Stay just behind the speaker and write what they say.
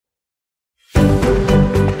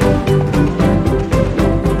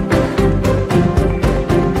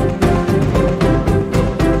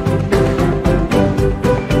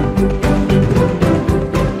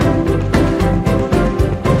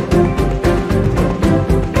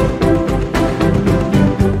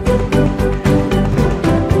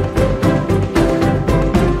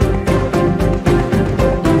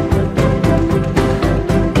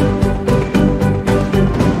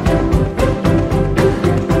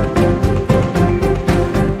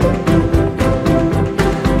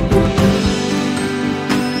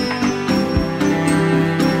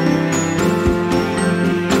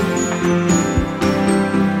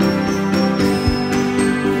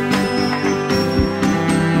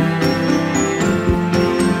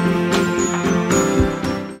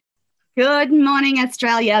Good morning,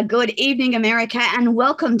 Australia. Good evening, America, and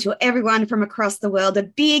welcome to everyone from across the world. A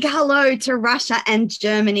big hello to Russia and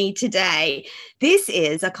Germany today. This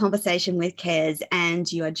is A Conversation with Kez,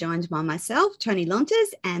 and you are joined by myself, Tony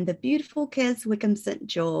Lontes, and the beautiful Kez Wickham St.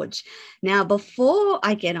 George. Now, before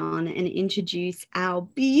I get on and introduce our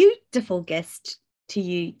beautiful guest to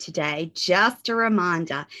you today, just a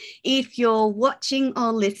reminder, if you're watching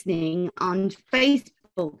or listening on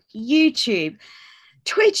Facebook, YouTube,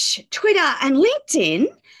 Twitch, Twitter, and LinkedIn,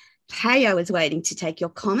 Payo is waiting to take your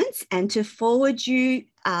comments and to forward you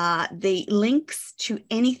the links to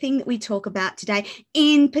anything that we talk about today,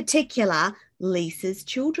 in particular, Lisa's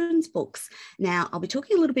children's books. Now, I'll be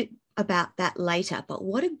talking a little bit about that later, but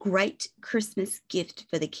what a great Christmas gift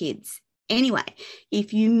for the kids. Anyway,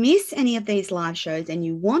 if you miss any of these live shows and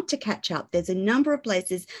you want to catch up, there's a number of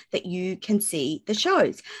places that you can see the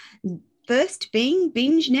shows. First being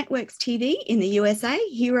Binge Networks TV in the USA,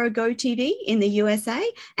 Hero Go TV in the USA,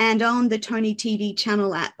 and on the Tony TV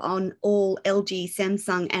channel app on all LG,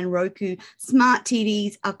 Samsung, and Roku smart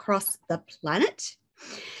TVs across the planet.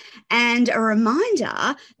 And a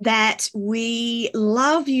reminder that we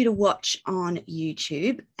love you to watch on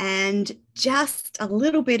YouTube, and just a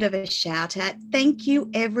little bit of a shout out. Thank you,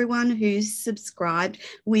 everyone who's subscribed.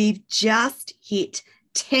 We've just hit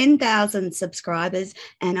 10,000 subscribers,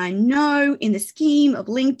 and I know in the scheme of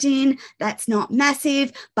LinkedIn that's not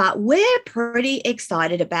massive, but we're pretty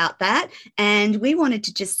excited about that, and we wanted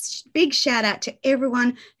to just big shout out to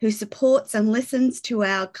everyone who supports and listens to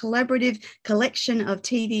our collaborative collection of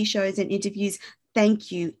TV shows and interviews.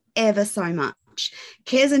 Thank you ever so much.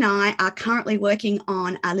 Kez and I are currently working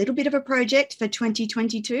on a little bit of a project for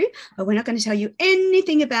 2022, but we're not going to tell you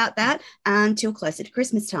anything about that until closer to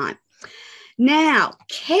Christmas time. Now,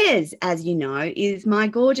 Kez, as you know, is my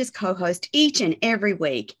gorgeous co-host each and every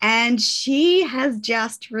week, and she has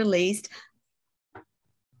just released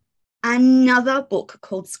another book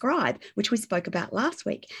called Scribe, which we spoke about last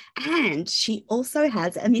week. And she also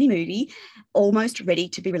has a mini movie almost ready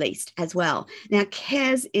to be released as well. Now,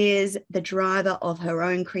 Kez is the driver of her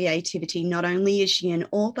own creativity. Not only is she an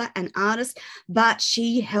author and artist, but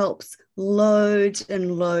she helps loads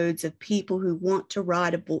and loads of people who want to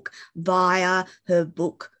write a book via her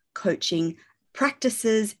book coaching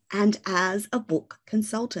practices and as a book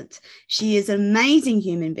consultant. She is an amazing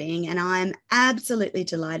human being, and I am absolutely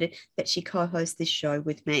delighted that she co-hosts this show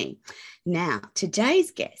with me. Now,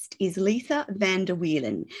 today's guest is Lisa van der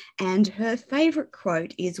Wielen, and her favorite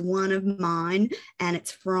quote is one of mine, and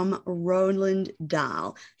it's from Roald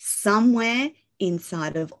Dahl. Somewhere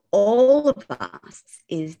inside of all of us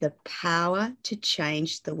is the power to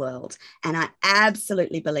change the world. And I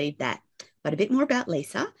absolutely believe that. But a bit more about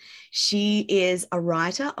Lisa. She is a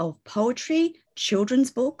writer of poetry, children's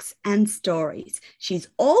books, and stories. She's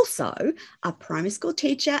also a primary school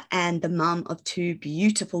teacher and the mum of two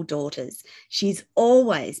beautiful daughters. She's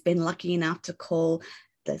always been lucky enough to call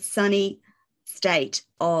the sunny state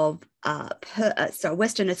of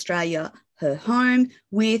Western Australia her home,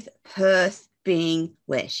 with Perth being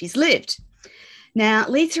where she's lived. Now,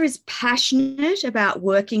 Lisa is passionate about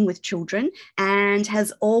working with children and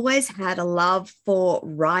has always had a love for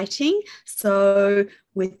writing. So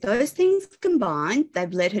with those things combined,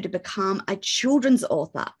 they've led her to become a children's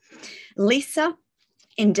author. Lisa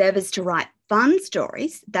endeavours to write fun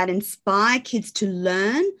stories that inspire kids to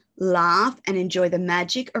learn, laugh, and enjoy the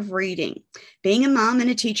magic of reading. Being a mum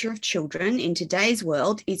and a teacher of children in today's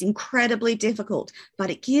world is incredibly difficult,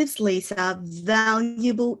 but it gives Lisa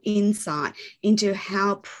valuable insight into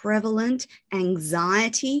how prevalent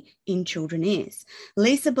anxiety in children is.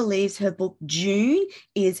 Lisa believes her book June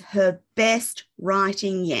is her best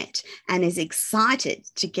writing yet and is excited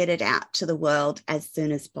to get it out to the world as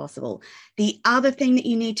soon as possible. The other thing that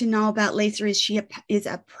you need to know about Lisa is she is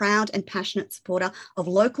a proud and passionate supporter of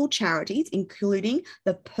local charities, including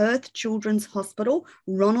the Perth Children's Hospital,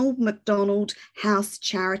 Ronald McDonald House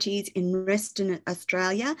Charities in Western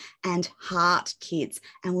Australia, and Heart Kids.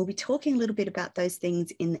 And we'll be talking a little bit about those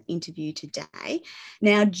things in the interview today.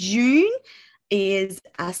 Now, June is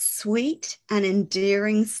a sweet and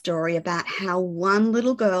endearing story about how one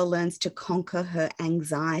little girl learns to conquer her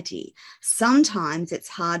anxiety. Sometimes it's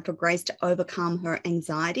hard for Grace to overcome her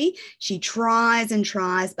anxiety. She tries and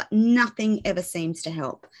tries, but nothing ever seems to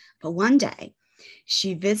help. But one day,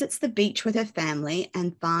 she visits the beach with her family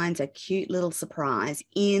and finds a cute little surprise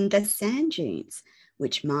in the sand dunes,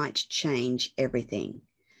 which might change everything.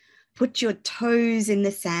 Put your toes in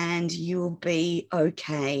the sand, you'll be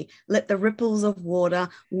okay. Let the ripples of water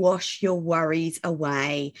wash your worries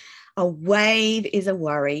away. A wave is a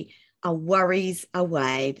worry. Our worries are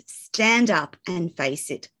wave. Stand up and face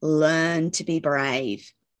it. Learn to be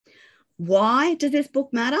brave. Why does this book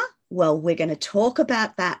matter? Well, we're going to talk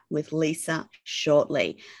about that with Lisa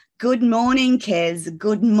shortly. Good morning, Kez.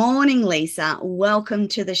 Good morning, Lisa. Welcome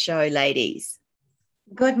to the show, ladies.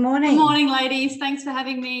 Good morning. Good morning, ladies. Thanks for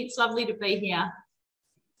having me. It's lovely to be here.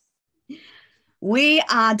 We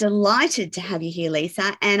are delighted to have you here,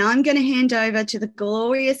 Lisa, and I'm going to hand over to the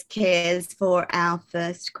glorious Kez for our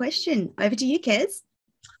first question. Over to you, Kez.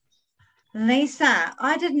 Lisa,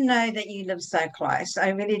 I didn't know that you live so close. I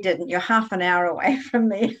really didn't. You're half an hour away from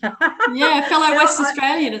me. Yeah, fellow West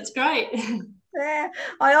Australian. It's great. Yeah,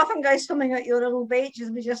 I often go swimming at your little beach, as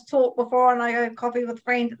we just talked before, and I go coffee with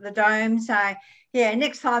friends at the Dome. So, yeah,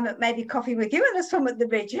 next time it may be coffee with you and a swim at the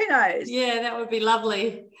beach. Who knows? Yeah, that would be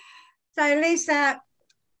lovely. So, Lisa,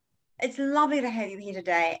 it's lovely to have you here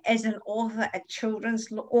today as an author, a children's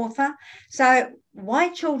author. So, why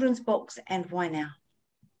children's books and why now?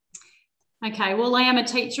 Okay, well, I am a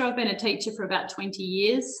teacher. I've been a teacher for about 20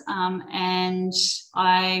 years and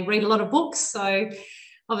I read a lot of books. So,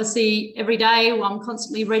 obviously, every day I'm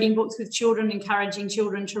constantly reading books with children, encouraging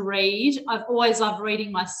children to read. I've always loved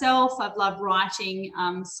reading myself. I've loved writing.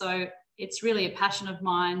 So, it's really a passion of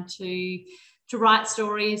mine to write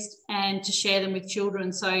stories and to share them with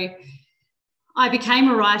children. So I became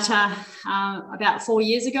a writer about 4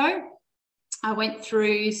 years ago. I went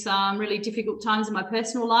through some really difficult times in my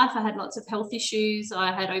personal life. I had lots of health issues.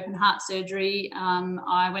 I had open heart surgery.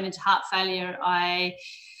 I went into heart failure. I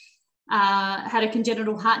had a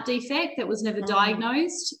congenital heart defect that was never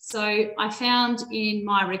diagnosed. So I found in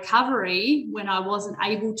my recovery, when I wasn't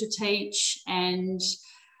able to teach, and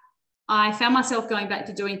I found myself going back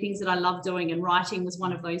to doing things that I love doing, and writing was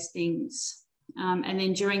one of those things. And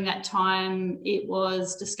then during that time, it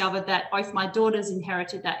was discovered that both my daughters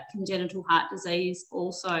inherited that congenital heart disease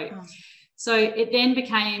also. So it then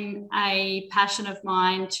became a passion of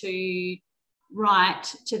mine to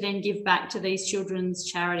write, to then give back to these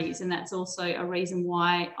children's charities. And that's also a reason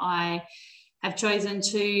why I have chosen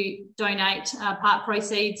to donate part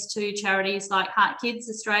proceeds to charities like Heart Kids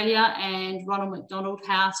Australia and Ronald McDonald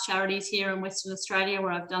House charities here in Western Australia,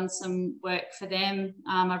 where I've done some work for them.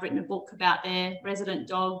 I've written a book about their resident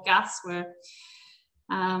dog, Gus, where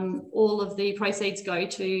all of the proceeds go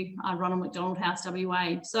to Ronald McDonald House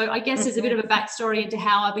WA. So I guess there's a bit of a backstory into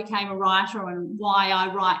how I became a writer and why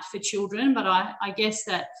I write for children, but I guess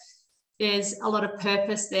that there's a lot of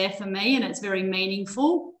purpose there for me, and it's very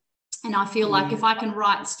meaningful. And I feel like if I can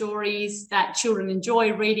write stories that children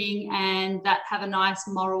enjoy reading and that have a nice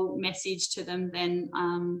moral message to them, then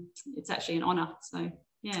it's actually an honour. So,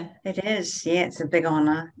 yeah. It is. Yeah, it's a big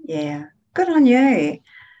honour. Yeah. Good on you.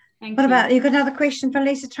 Thank What you. about, you got another question for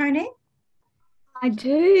Lisa, Tony? I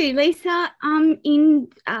do, Lisa. In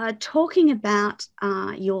talking about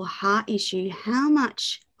your heart issue, how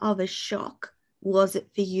much of a shock was it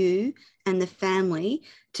for you and the family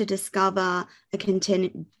to discover a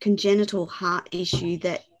congenital heart issue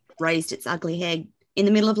that raised its ugly head in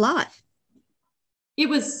the middle of life? It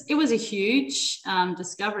was a huge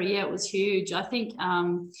discovery. Yeah, it was huge. I think,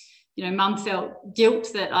 Mum felt guilt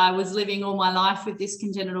that I was living all my life with this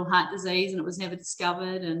congenital heart disease and it was never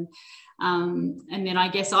discovered. And then I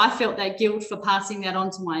guess I felt that guilt for passing that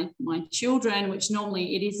on to my children, which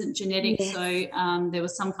normally it isn't genetic. Yes. So there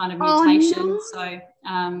was some kind of mutation.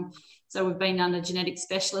 No. So we've been under genetic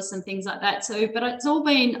specialists and things like that. So, but it's all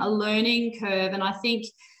been a learning curve. And I think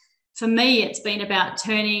for me, it's been about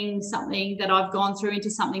turning something that I've gone through into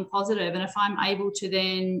something positive. And if I'm able to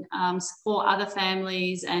then support other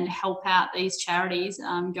families and help out these charities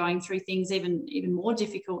going through things even more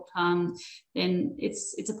difficult, then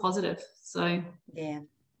it's a positive. So yeah,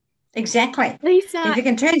 exactly. Lisa, if you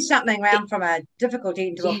can turn something around from a difficulty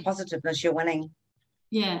into a positiveness, you're winning.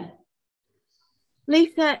 Yeah.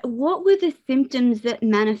 Lisa, what were the symptoms that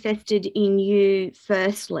manifested in you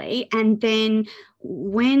firstly? And then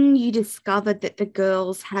when you discovered that the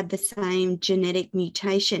girls had the same genetic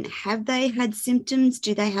mutation, have they had symptoms?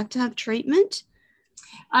 Do they have to have treatment?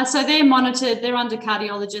 So they're monitored. They're under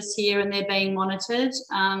cardiologists here and they're being monitored.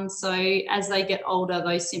 So as they get older,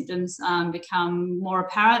 those symptoms become more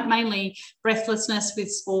apparent, mainly breathlessness with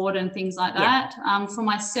sport and things like that. For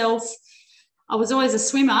myself, I was always a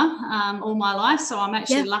swimmer all my life, so I'm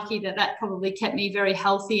actually lucky that probably kept me very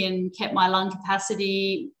healthy and kept my lung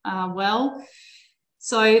capacity well.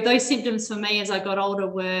 So those symptoms for me as I got older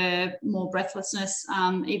were more breathlessness,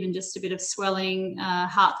 even just a bit of swelling,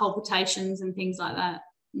 heart palpitations and things like that.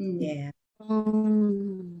 Yeah.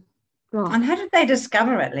 And how did they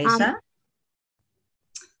discover it, Lisa?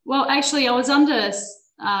 Well, actually, I was under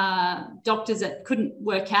doctors that couldn't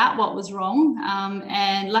work out what was wrong.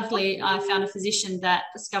 And luckily I found a physician that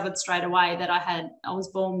discovered straight away that I was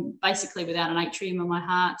born basically without an atrium in my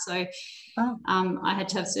heart. So I had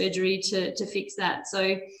to have surgery to fix that.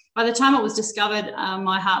 So by the time it was discovered,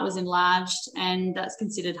 my heart was enlarged, and that's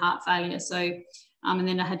considered heart failure. So and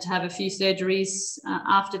then I had to have a few surgeries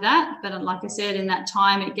after that. But like I said, in that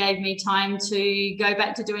time, it gave me time to go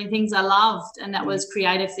back to doing things I loved. And that was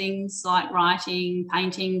creative things like writing,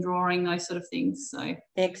 painting, drawing, those sort of things. So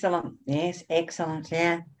excellent. Yes, excellent.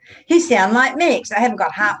 Yeah. You sound like me, because I haven't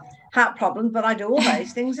got heart problems, but I do all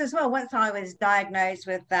those things as well. Once I was diagnosed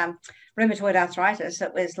with rheumatoid arthritis,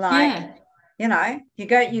 it was like, you know, you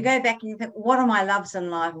go back and you think, what are my loves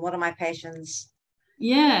in life? What are my passions?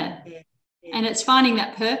 Yeah. And it's finding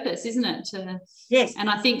that purpose, isn't it? Yes. And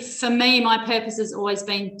I think for me, my purpose has always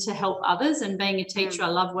been to help others, and being a teacher, I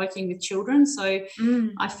love working with children. So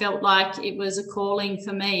I felt like it was a calling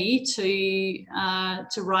for me to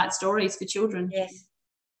write stories for children.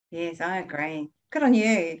 Yes, I agree. Good on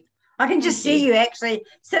you. I can just see you actually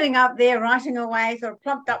sitting up there writing away, sort of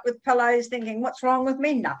plumped up with pillows, thinking, what's wrong with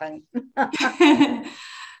me? Nothing.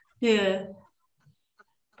 Yeah.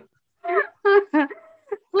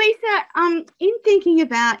 Lisa, in thinking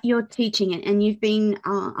about your teaching, and you've been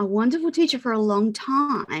a wonderful teacher for a long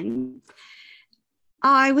time,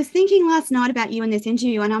 I was thinking last night about you in this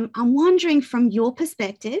interview, and I'm wondering, from your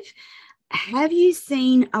perspective, have you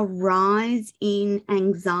seen a rise in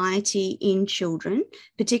anxiety in children,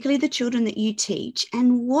 particularly the children that you teach,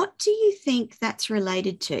 and what do you think that's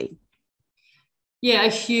related to? Yeah, a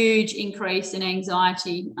huge increase in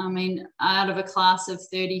anxiety. I mean, out of a class of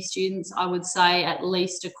 30 students, I would say at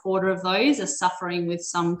least a quarter of those are suffering with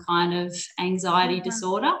some kind of anxiety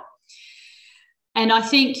disorder. And I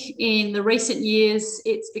think in the recent years,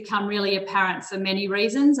 it's become really apparent for many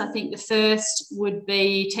reasons. I think the first would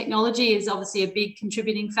be technology is obviously a big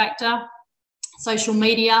contributing factor. Social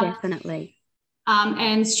media. Definitely.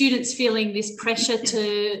 And students feeling this pressure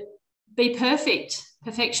to be perfect.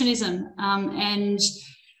 Perfectionism, and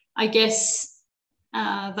I guess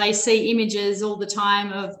they see images all the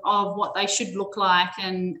time of what they should look like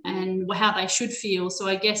and how they should feel. So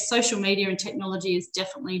I guess social media and technology has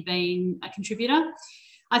definitely been a contributor.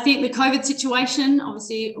 I think the COVID situation,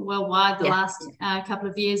 obviously worldwide, the last couple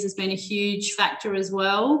of years has been a huge factor as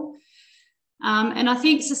well. And I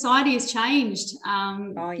think society has changed.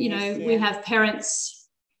 We have parents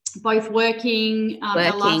both working.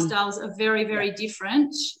 Our lifestyles are very, very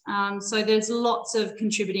different. So there's lots of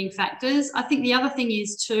contributing factors. I think the other thing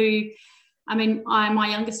is too, I mean, my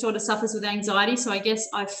youngest daughter suffers with anxiety. So I guess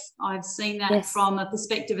I've seen that from a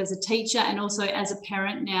perspective as a teacher and also as a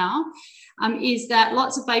parent now, is that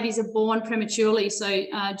lots of babies are born prematurely. So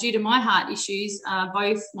due to my heart issues,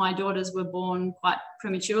 both my daughters were born quite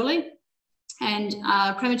prematurely. And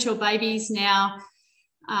premature babies now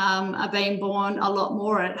are being born a lot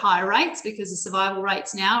more at higher rates, because the survival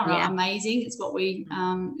rates now are amazing. It's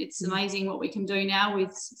it's amazing what we can do now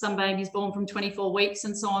with some babies born from 24 weeks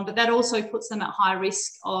and so on. But that also puts them at high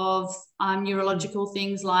risk of neurological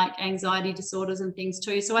things like anxiety disorders and things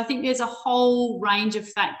too. So I think there's a whole range of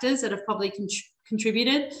factors that have probably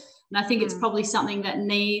contributed. And I think it's probably something that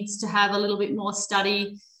needs to have a little bit more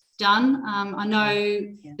study done. I know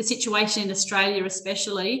the situation in Australia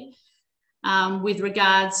especially, with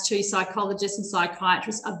regards to psychologists and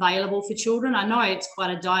psychiatrists available for children. I know it's quite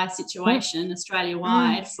a dire situation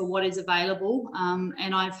Australia-wide for what is available.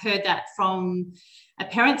 And I've heard that from a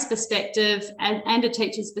parent's perspective and a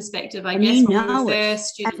teacher's perspective, I guess, when we refer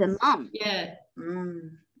students. As a mum. Yeah.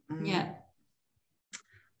 Yeah.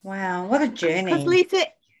 Wow, what a journey. Because Lisa,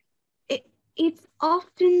 it's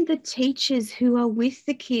often the teachers who are with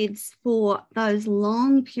the kids for those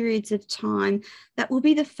long periods of time that will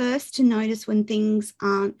be the first to notice when things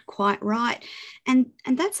aren't quite right. And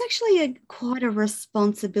that's actually quite a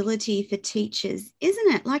responsibility for teachers,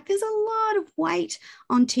 isn't it? Like, there's a lot of weight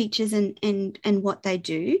on teachers and what they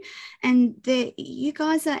do. And you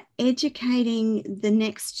guys are educating the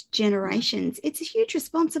next generations. It's a huge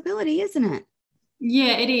responsibility, isn't it?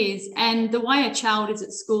 Yeah, it is. And the way a child is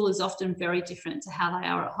at school is often very different to how they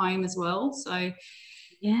are at home as well. So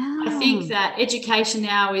I think that education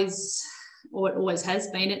now is, or it always has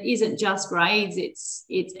been, it isn't just grades. It's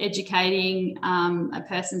educating a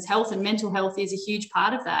person's health, and mental health is a huge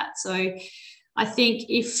part of that. So I think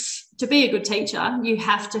to be a good teacher, you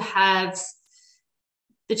have to have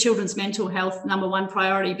the children's mental health number one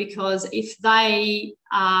priority, because if they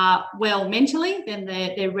are well mentally, then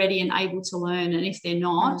they're ready and able to learn. And if they're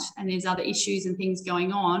not, and there's other issues and things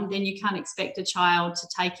going on, then you can't expect a child to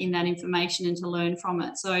take in that information and to learn from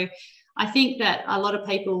it. So I think that a lot of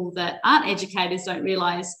people that aren't educators don't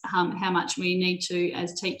realise how much we need to,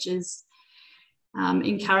 as teachers,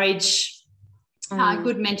 encourage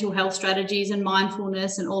good mental health strategies and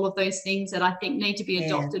mindfulness and all of those things that I think need to be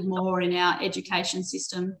adopted more in our education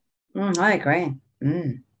system. I agree.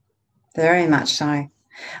 Very much so.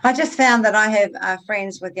 I just found that I have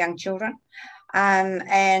friends with young children,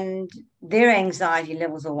 and their anxiety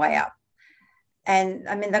levels are way up. And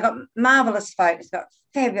I mean, they've got marvelous folks, got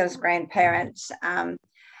fabulous grandparents. And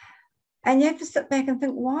you have to sit back and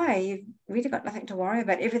think, why? You've really got nothing to worry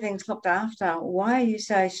about. Everything's looked after. Why are you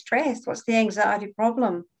so stressed? What's the anxiety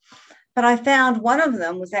problem? But I found one of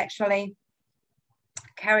them was actually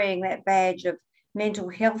carrying that badge of mental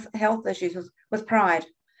health issues with pride,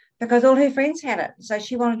 because all her friends had it. So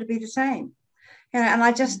she wanted to be the same. And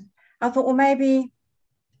I thought, well, maybe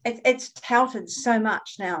it's touted so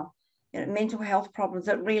much now. Mental health problems,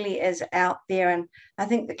 it really is out there. And I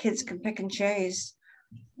think the kids can pick and choose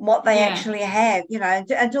what they actually have,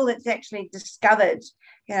 until it's actually discovered,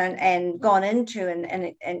 and gone into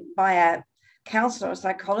and by a counsellor or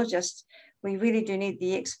psychologist. We really do need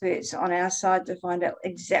the experts on our side to find out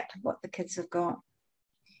exactly what the kids have got.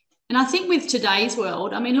 And I think with today's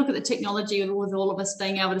world, I mean, look at the technology with all of us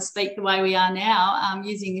being able to speak the way we are now,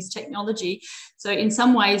 using this technology. So in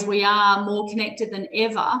some ways we are more connected than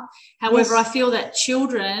ever. However, I feel that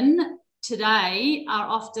children today are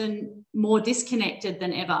often more disconnected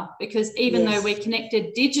than ever, because even though we're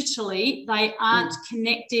connected digitally, they aren't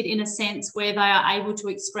connected in a sense where they are able to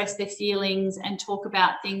express their feelings and talk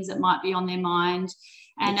about things that might be on their mind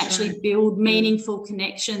and actually build meaningful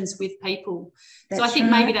connections with people. So I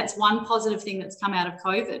think maybe that's one positive thing that's come out of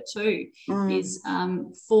COVID too, is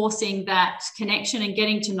forcing that connection and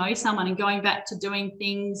getting to know someone and going back to doing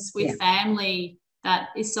things with family that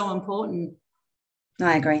is so important.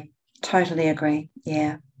 I agree. Totally agree.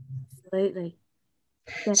 Yeah. Absolutely.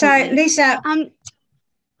 Definitely. So, Lisa,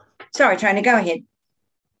 sorry, Trina, go ahead.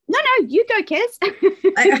 No, you go, Kez.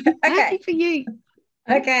 Okay. Happy for you.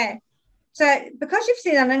 Okay. So, because you've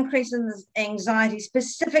seen an increase in this anxiety,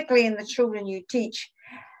 specifically in the children you teach,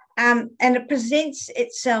 and it presents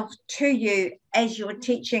itself to you as you're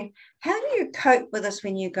teaching, how do you cope with this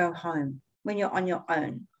when you go home, when you're on your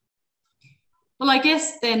own? Well, I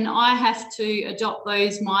guess then I have to adopt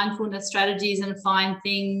those mindfulness strategies and find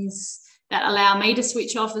things that allow me to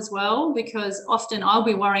switch off as well, because often I'll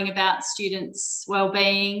be worrying about students'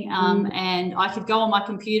 well-being, and I could go on my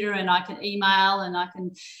computer and I can email and I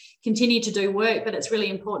can continue to do work, but it's really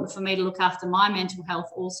important for me to look after my mental health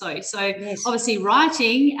also. So obviously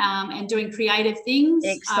writing and doing creative things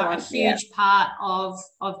are a huge part of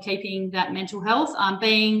keeping that mental health.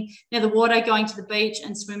 Being near the water, going to the beach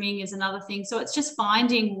and swimming is another thing. So it's just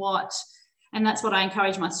finding and that's what I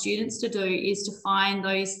encourage my students to do, is to find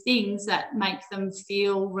those things that make them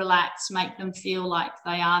feel relaxed, make them feel like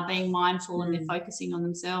they are being mindful and they're focusing on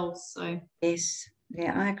themselves. So yes,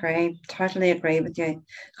 yeah, I agree. Totally agree with you.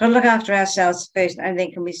 Got to look after ourselves first, and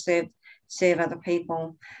then can we serve other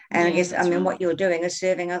people. And I guess, what you're doing is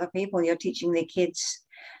serving other people. You're teaching their kids.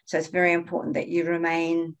 So it's very important that you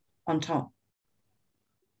remain on top.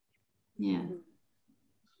 Yeah.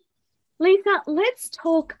 Lisa, let's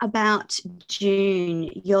talk about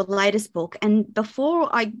June, your latest book. And before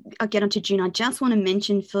I get onto June, I just want to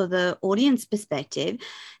mention for the audience perspective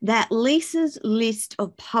that Lisa's list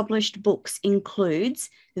of published books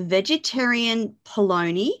includes Vegetarian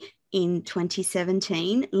Polony in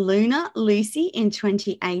 2017, Lunar Lucy in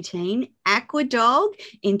 2018, Aqua Dog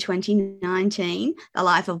in 2019, The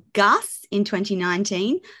Life of Gus in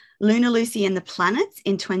 2019, Lunar Lucy and the Planets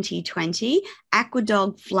in 2020,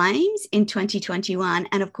 Aquadog Flames in 2021,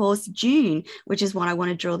 and of course, June, which is what I want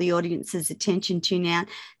to draw the audience's attention to now.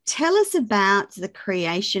 Tell us about the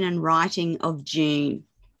creation and writing of June.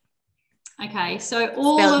 Okay, so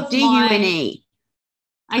D-U-N-E.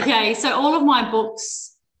 Okay, so all of my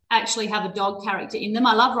books actually have a dog character in them.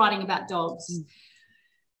 I love writing about dogs.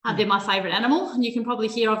 They're my favourite animal, and you can probably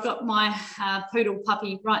hear I've got my poodle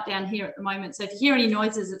puppy right down here at the moment. So if you hear any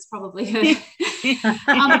noises, it's probably her.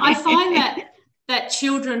 I find that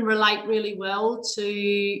children relate really well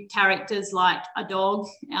to characters like a dog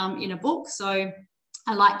in a book. So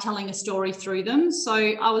I like telling a story through them. So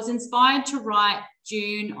I was inspired to write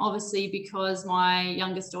June, obviously, because my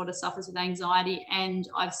youngest daughter suffers with anxiety, and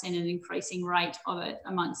I've seen an increasing rate of it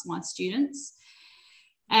amongst my students.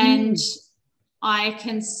 And I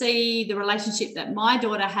can see the relationship that my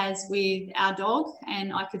daughter has with our dog,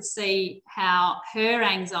 and I could see how her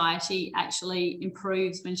anxiety actually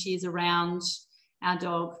improves when she is around our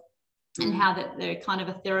dog, and how that they're kind of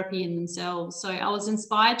a therapy in themselves. So I was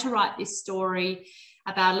inspired to write this story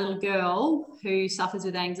about a little girl who suffers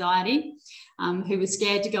with anxiety, who was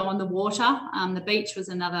scared to go on the water. The beach was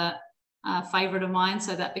another favourite of mine,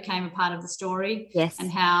 so that became a part of the story. Yes.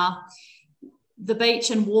 And how the beach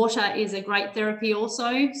and water is a great therapy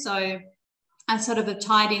also. So I sort of have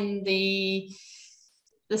tied in the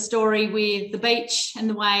story with the beach and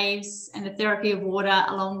the waves and the therapy of water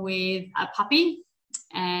along with a puppy.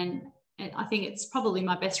 And I think it's probably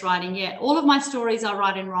my best writing yet. All of my stories I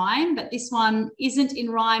write in rhyme, but this one isn't in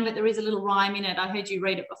rhyme, but there is a little rhyme in it. I heard you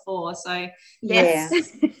read it before. So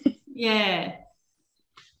yes. Yeah.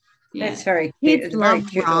 That's very cute. Kids love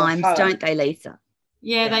rhymes, don't they, Lisa?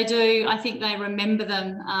 Yeah, they do. I think they remember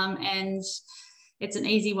them, and it's an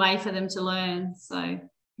easy way for them to learn. So,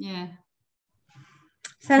 yeah.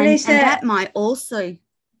 So, Lisa, and that might also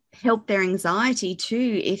help their anxiety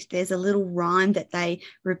too, if there's a little rhyme that they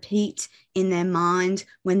repeat in their mind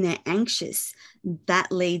when they're anxious. That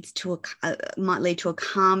might lead to a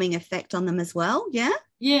calming effect on them as well.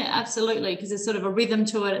 Yeah, absolutely, because there's sort of a rhythm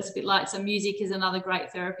to it. It's a bit like, so music is another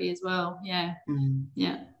great therapy as well. Yeah.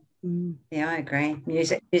 Yeah, I agree.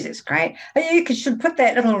 Music's great. You should put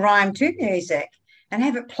that little rhyme to music and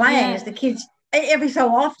have it playing as the kids, every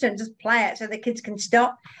so often, just play it so the kids can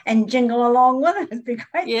stop and jingle along with it. It'd be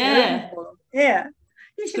great. Yeah. Yeah.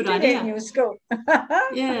 You should do that in your school.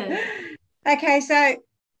 Yeah. Okay, so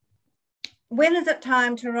when is it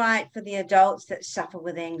time to write for the adults that suffer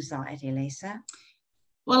with anxiety, Lisa?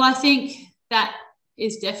 Well, I think that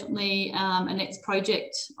is definitely a next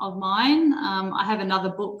project of mine. I have another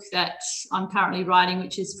book that I'm currently writing,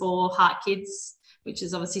 which is for heart kids, which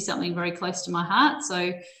is obviously something very close to my heart.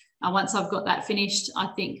 So once I've got that finished, I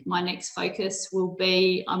think my next focus will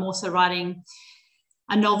be, I'm also writing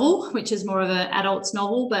a novel, which is more of an adult's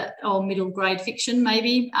novel, or middle grade fiction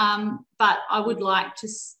maybe. But I would like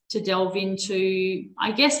to delve into,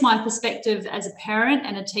 I guess, my perspective as a parent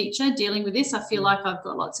and a teacher dealing with this. I feel like I've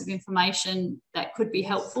got lots of information that could be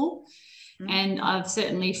helpful. And I've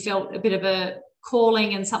certainly felt a bit of a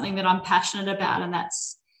calling and something that I'm passionate about, and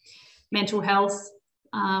that's mental health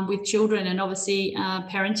with children. And obviously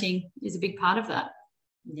parenting is a big part of that.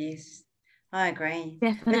 Yes, I agree.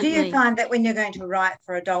 Definitely. But do you find that when you're going to write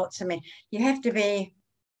for adults, I mean, you have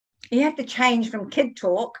to change from kid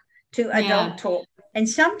talk to adult talk. And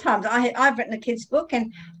sometimes I've written a kid's book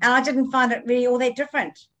and I didn't find it really all that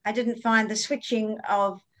different. I didn't find the switching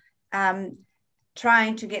of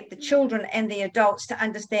trying to get the children and the adults to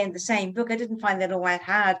understand the same book. I didn't find that all that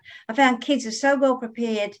hard. I found kids are so well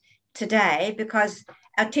prepared today because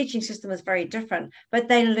our teaching system is very different, but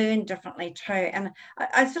they learn differently too. And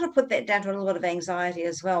I sort of put that down to a little bit of anxiety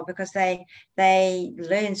as well, because they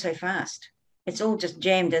learn so fast. It's all just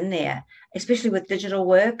jammed in there, especially with digital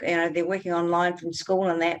work. You know, they're working online from school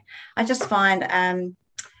and that. I just find, I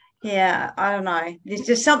don't know. There's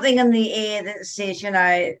just something in the air that says,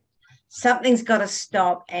 something's got to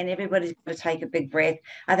stop and everybody's got to take a big breath.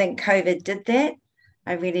 I think COVID did that.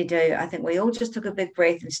 I really do. I think we all just took a big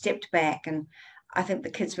breath and stepped back. And I think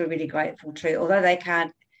the kids were really grateful too. Although they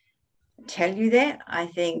can't tell you that, I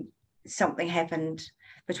think something happened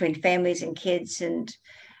between families and kids, and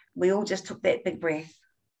we all just took that big breath.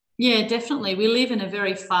 Yeah, definitely. We live in a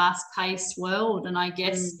very fast-paced world, and I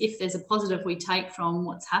guess if there's a positive we take from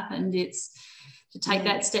what's happened, it's to take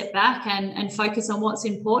that step back and focus on what's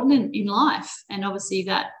important in life. And obviously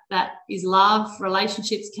that is love,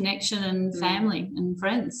 relationships, connection, and family and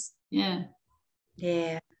friends. Yeah.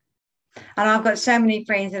 Yeah. And I've got so many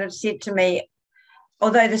friends that have said to me,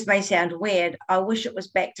 although this may sound weird, I wish it was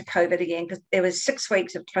back to COVID again, because there was 6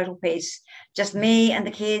 weeks of total peace, just me and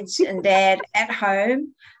the kids and Dad at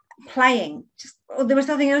home playing. There was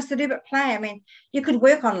nothing else to do but play. I mean, you could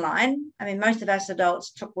work online. I mean, most of us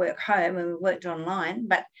adults took work home and we worked online,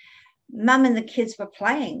 but Mum and the kids were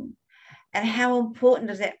playing. And how important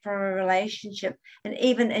is that for a relationship? And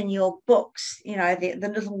even in your books,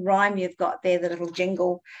 the little rhyme you've got there, the little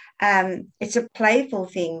jingle, it's a playful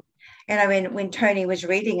thing. When Tony was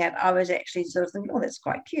reading it, I was actually sort of thinking, oh, that's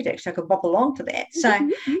quite cute. Actually, I could bob along to that. So,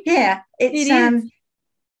 it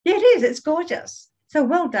is. It's gorgeous. So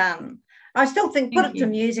well done. I still think put it to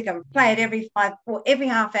music and play it every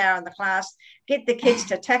half hour in the class. Get the kids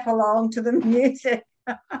to tap along to the music.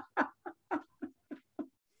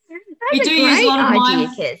 We do use a lot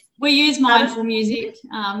of we use mindful music.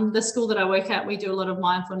 The school that I work at, we do a lot of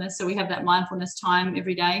mindfulness. So we have that mindfulness time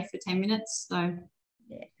every day for 10 minutes. So,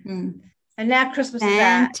 And now Christmas is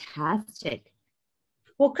fantastic.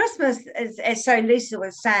 Well, Christmas is, as so Lisa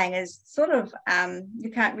was saying, is sort of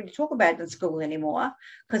you can't really talk about it in school anymore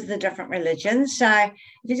because of the different religions. So if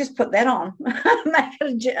you just put that on, make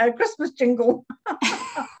it a Christmas jingle.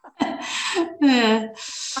 Yeah.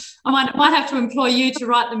 I might have to employ you to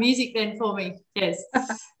write the music then for me. Yes.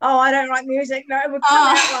 Oh, I don't write music. No, it would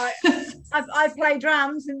come out like I play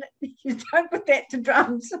drums, and you don't put that to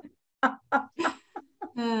drums.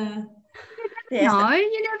 Yes. No,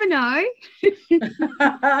 you never know.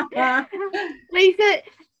 Lisa,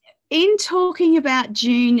 in talking about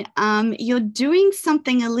June, you're doing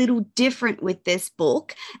something a little different with this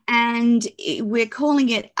book, and we're calling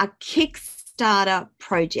it a Kickstarter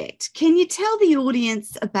project. Can you tell the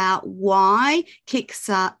audience about why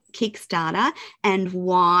Kickstarter and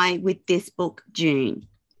why with this book, June?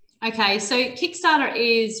 Okay, so Kickstarter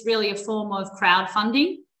is really a form of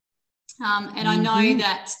crowdfunding. And I know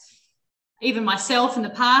that even myself in the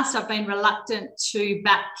past, I've been reluctant to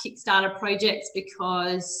back Kickstarter projects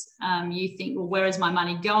because you think, well, where is my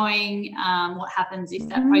money going? What happens if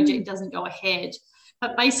that project doesn't go ahead?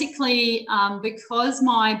 But basically, because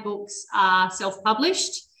my books are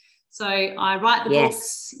self-published, so I write the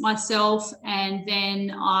books myself, and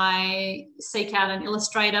then I seek out an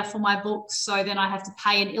illustrator for my books. So then I have to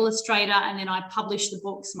pay an illustrator, and then I publish the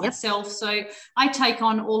books myself. So I take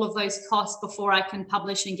on all of those costs before I can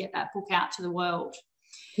publish and get that book out to the world.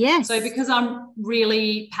 Yes. So because I'm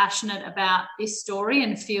really passionate about this story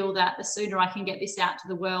and feel that the sooner I can get this out to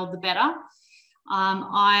the world, the better,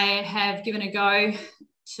 I have given a go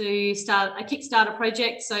to start a Kickstarter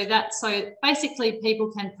project. So basically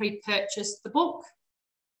people can pre-purchase the book,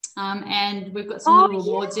 and we've got some little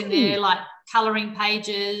rewards in there, like colouring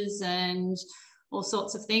pages and all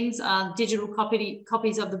sorts of things, digital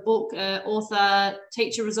copies of the book, author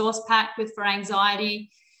teacher resource pack for anxiety,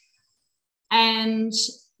 and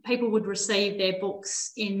people would receive their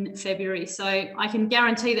books in February. So I can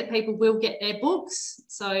guarantee that people will get their books.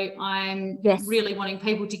 So I'm really wanting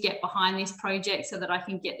people to get behind this project so that I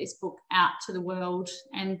can get this book out to the world.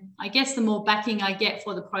 And I guess the more backing I get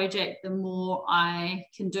for the project, the more I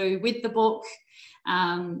can do with the book,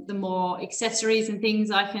 the more accessories and things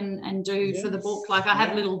I can do for the book. Like I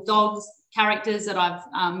have little dogs characters that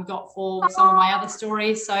I've got for some of my other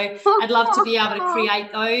stories, so I'd love to be able to create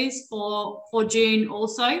those for June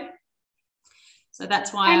also. So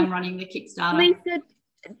that's why I'm running the Kickstarter. Lisa,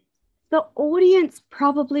 the audience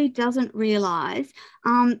probably doesn't realise,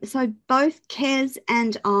 so both Kez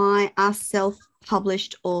and I are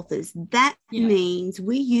self-published authors. That means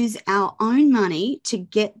we use our own money to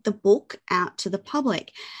get the book out to the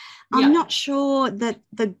public. I'm not sure that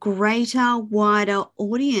the greater, wider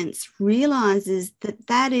audience realises that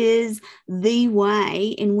that is the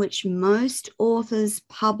way in which most authors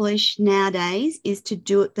publish nowadays, is to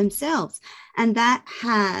do it themselves. And that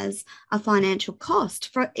has a financial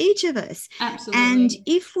cost for each of us. Absolutely. And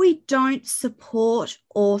if we don't support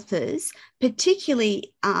authors,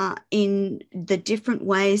 particularly in the different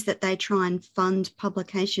ways that they try and fund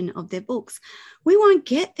publication of their books, we won't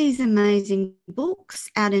get these amazing books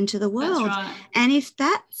out into the world. That's right. And if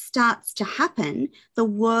that starts to happen, the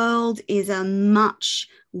world is in a much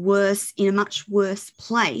worse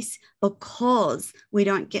place, because we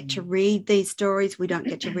don't get to read these stories. We don't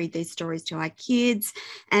get to read these stories to our kids.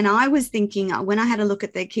 And I was thinking, when I had a look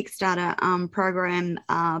at the Kickstarter program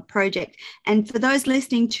project, and for those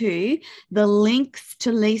listening to, the links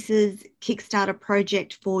to Lisa's Kickstarter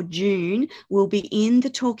project for June will be in the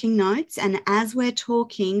talking notes. And as we're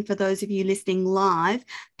talking, for those of you listening live,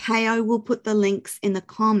 Payo will put the links in the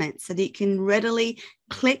comments so that you can readily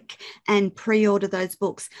click and pre-order those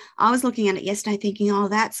books. I was looking at it yesterday thinking, oh,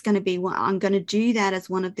 that's going to be what I'm going to do, that as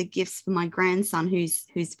one of the gifts for my grandson who's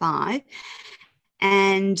 5.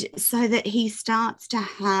 And so that he starts to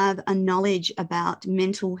have a knowledge about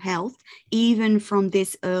mental health even from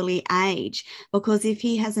this early age. Because if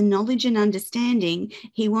he has a knowledge and understanding,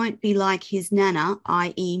 he won't be like his nana,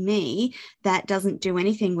 i.e. me, that doesn't do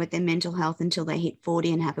anything with their mental health until they hit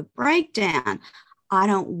 40 and have a breakdown. I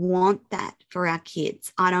don't want that for our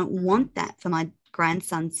kids. I don't want that for my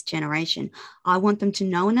grandson's generation. I want them to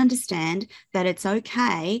know and understand that it's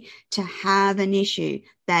okay to have an issue,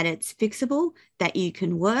 that it's fixable, that you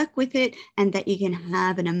can work with it, and that you can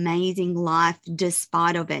have an amazing life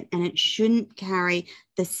despite of it. And it shouldn't carry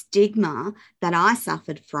the stigma that I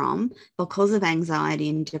suffered from because of anxiety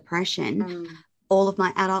and depression all of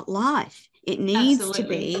my adult life. It needs to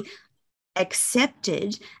be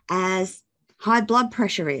accepted as high blood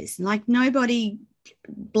pressure is. Like, nobody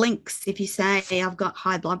blinks if you say, I've got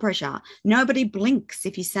high blood pressure. Nobody blinks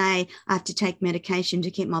if you say, I have to take medication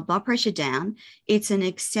to keep my blood pressure down. It's an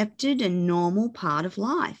accepted and normal part of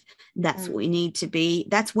life. That's what we need to be.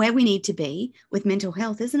 That's where we need to be with mental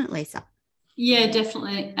health, isn't it, Lisa? Yeah,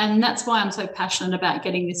 definitely. And that's why I'm so passionate about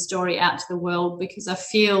getting this story out to the world, because I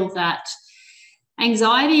feel that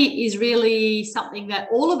anxiety is really something that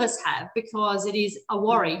all of us have because it is a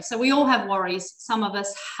worry. So we all have worries. Some of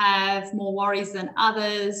us have more worries than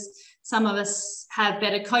others. Some of us have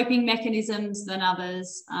better coping mechanisms than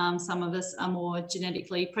others. Some of us are more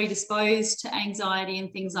genetically predisposed to anxiety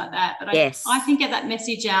and things like that. But yes. I can get that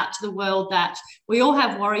message out to the world that we all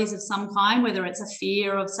have worries of some kind, whether it's a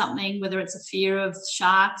fear of something, whether it's a fear of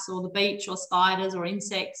sharks or the beach or spiders or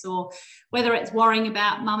insects, or whether it's worrying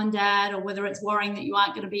about mum and dad, or whether it's worrying that you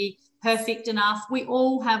aren't going to be perfect enough. We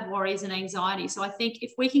all have worries and anxiety. So I think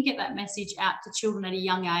if we can get that message out to children at a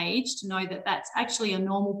young age to know that that's actually a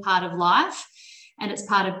normal part of life and it's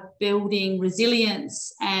part of building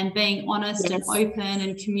resilience and being honest and open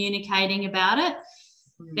and communicating about it,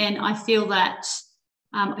 then I feel that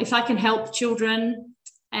if I can help children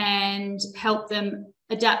and help them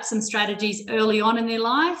adapt some strategies early on in their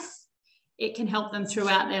life, it can help them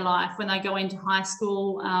throughout their life when they go into high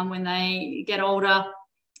school, when they get older.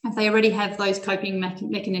 If they already have those coping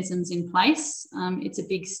mechanisms in place, it's a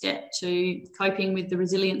big step to coping with the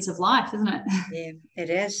resilience of life, isn't it? Yeah, it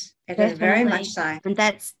is. It is very much so. And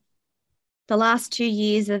that's the last 2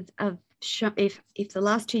 years if the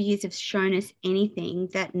last 2 years have shown us anything,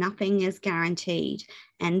 that nothing is guaranteed,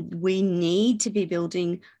 and we need to be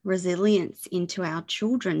building resilience into our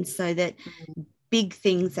children so that big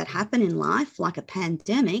things that happen in life, like a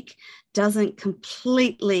pandemic, doesn't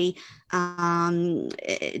completely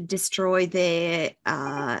destroy their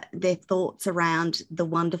thoughts around the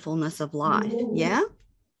wonderfulness of life. Yeah.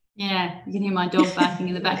 Yeah, you can hear my dog barking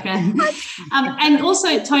in the background. And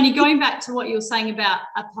also, Toni, going back to what you were saying about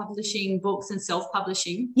publishing books and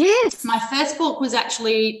self-publishing. Yes. My first book was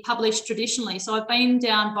actually published traditionally, so I've been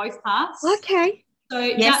down both paths. Okay.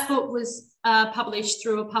 So that book was published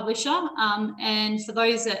through a publisher. And for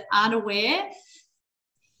those that aren't aware,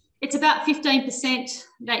 it's about 15%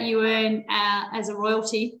 that you earn as a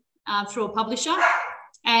royalty through a publisher.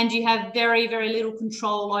 And you have very, very little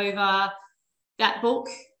control over that book,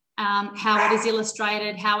 how it is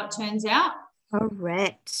illustrated, how it turns out.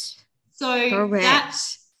 Correct. So that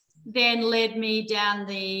then led me down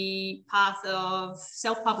the path of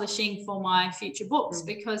self-publishing for my future books,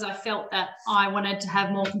 because I felt that I wanted to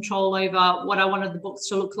have more control over what I wanted the books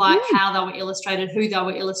to look like, how they were illustrated, who they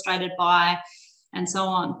were illustrated by, and so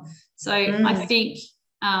on. So I think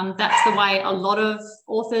that's the way a lot of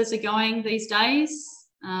authors are going these days,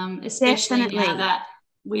 especially now that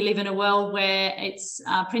we live in a world where it's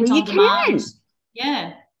print on demand.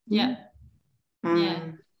 Yeah. I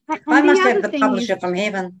must have the publisher from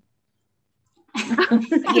heaven.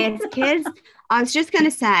 Yes, Kez. I was just going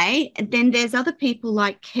to say, then there's other people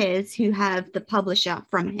like Kez who have the publisher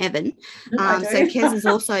from heaven. So Kez has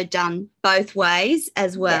also done both ways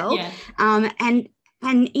as well. And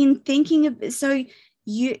in thinking of, so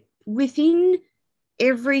you within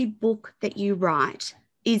every book that you write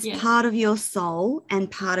is part of your soul and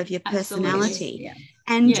part of your personality.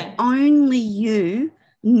 And only you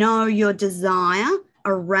know your desire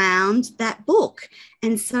around that book.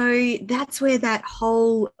 And so that's where that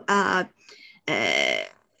whole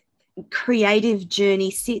creative journey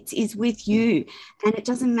sits, is with you. And it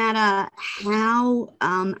doesn't matter how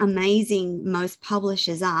amazing most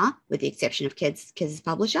publishers are, with the exception of Kez's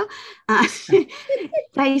publisher,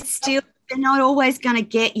 they're not always going to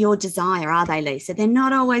get your desire, are they, Lisa? They're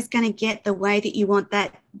not always going to get the way that you want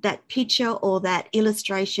that picture or that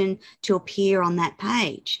illustration to appear on that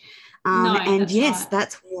page.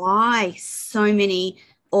 That's why so many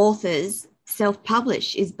authors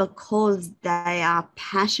self-publish, is because they are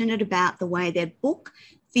passionate about the way their book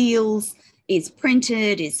feels, is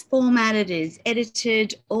printed, is formatted, is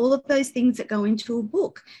edited, all of those things that go into a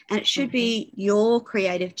book. And it should be your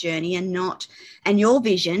creative journey and your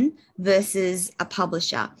vision versus a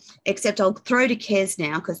publisher. Except I'll throw to Kez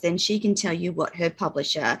now, because then she can tell you what her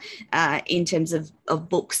publisher in terms of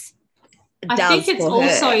books I think it's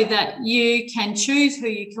also that you can choose who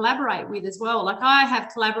you collaborate with as well. Like, I have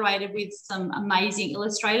collaborated with some amazing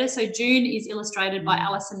illustrators. So June is illustrated by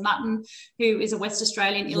Alison Mutton, who is a West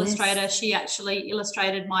Australian illustrator. She actually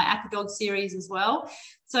illustrated my AquaDog series as well.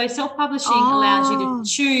 So self-publishing allows you to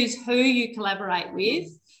choose who you collaborate with,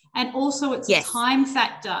 and also it's a time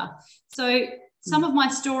factor. So some of my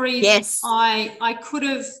stories I could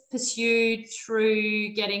have pursued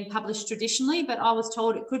through getting published traditionally, but I was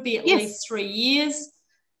told it could be at least 3 years,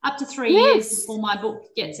 up to 3 years before my book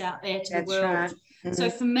gets out there to the world. Right. So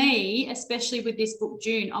for me, especially with this book,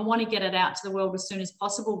 June, I want to get it out to the world as soon as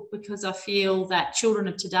possible, because I feel that children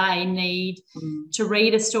of today need to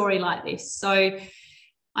read a story like this. So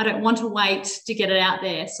I don't want to wait to get it out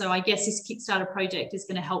there. So I guess this Kickstarter project is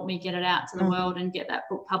going to help me get it out to the world and get that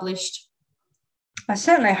book published. I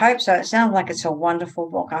certainly hope so. It sounds like it's a wonderful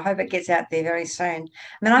book. I hope it gets out there very soon.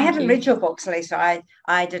 I mean, I haven't read your books, Lisa.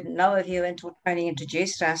 I didn't know of you until Tony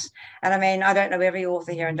introduced us. And I mean, I don't know every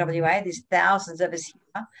author here in WA. There's thousands of us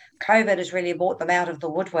here. COVID has really brought them out of the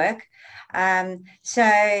woodwork. So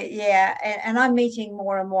yeah, and I'm meeting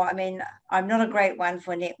more and more. I mean, I'm not a great one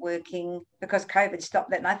for networking because COVID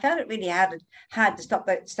stopped that, and I found it really hard to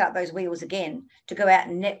start those wheels again, to go out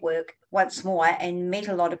and network once more and meet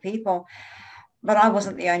a lot of people. But I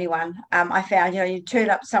wasn't the only one. I found, you turn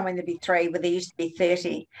up somewhere, there'd be 3, where there used to be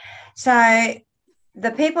 30. So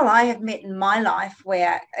the people I have met in my life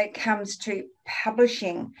where it comes to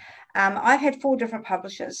publishing, I've had 4 different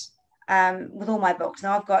publishers with all my books.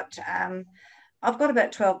 Now I've got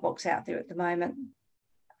about 12 books out there at the moment.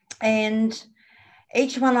 And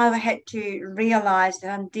each one I had to realize that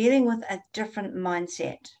I'm dealing with a different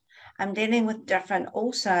mindset. I'm dealing with different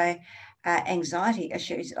also anxiety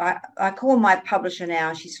issues. I call my publisher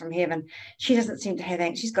now, she's from heaven. She doesn't seem to have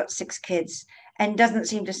anxiety. She's got 6 kids and doesn't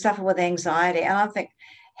seem to suffer with anxiety. And I think,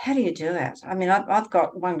 how do you do it? I mean, I've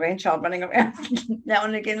got 1 grandchild running around now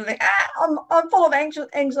and again. Like, I'm full of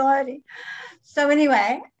anxiety. So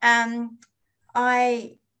anyway,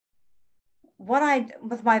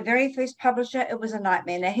 with my very first publisher, it was a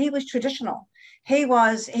nightmare. Now, he was traditional. He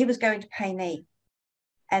was going to pay me.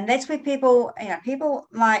 And that's where people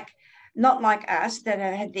like, not like us that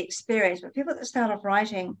have had the experience, but people that start off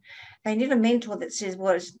writing, they need a mentor that says,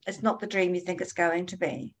 well, it's not the dream you think it's going to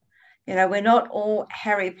be. We're not all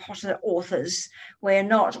Harry Potter authors. We're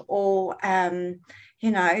not all,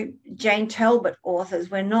 Jane Talbot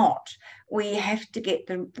authors. We're not. We have to get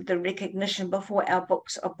the recognition before our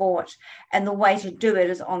books are bought. And the way to do it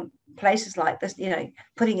is on places like this,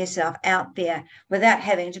 putting yourself out there without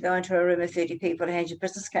having to go into a room of 30 people and hand your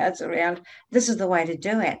business cards around. This is the way to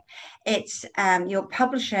do it. It's your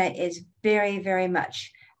publisher is very, very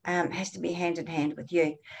much has to be hand in hand with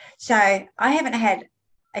you. So I haven't had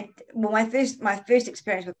my first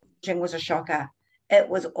experience with publishing was a shocker. It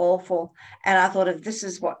was awful. And I thought, if this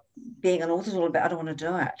is what being an author is all about, I don't want to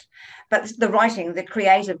do it. But the writing, the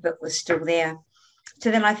creative bit was still there. So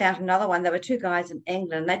then I found another one. There were 2 guys in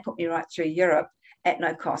England. They put me right through Europe at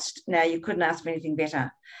no cost. Now, you couldn't ask for anything better.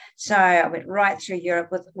 So I went right through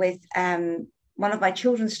Europe with one of my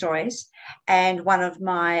children's stories and one of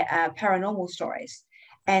my paranormal stories.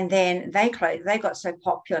 And then they got so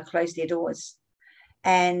popular, closed their doors.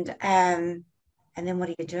 And then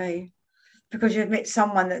what do? Because you've met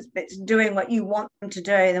someone that's doing what you want them to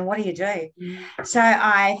do, then what do you do? So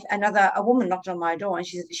a woman knocked on my door, and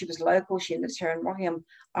she was local. She lives here in Rockingham.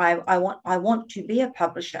 I want to be a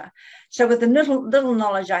publisher. So with the little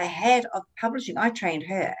knowledge I had of publishing, I trained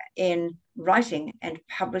her in writing and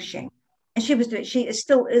publishing, and she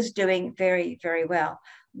still is doing very, very well.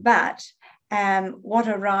 But what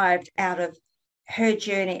arrived out of her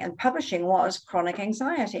journey in publishing was chronic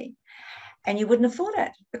anxiety. And you wouldn't have thought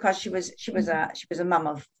it, because she was a mum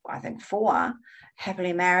of, I think, 4,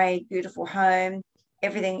 happily married, beautiful home,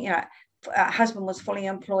 everything. Her husband was fully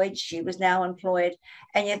employed. She was now employed,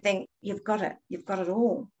 and you think you've got it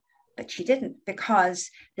all, but she didn't, because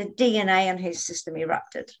the DNA in her system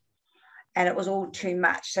erupted, and it was all too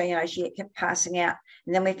much. So she kept passing out,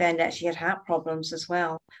 and then we found out she had heart problems as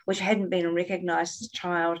well, which hadn't been recognised as a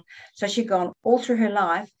child. So she'd gone all through her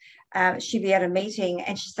life. She'd be at a meeting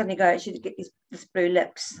and she'd get these blue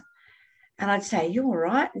lips. And I'd say, "You all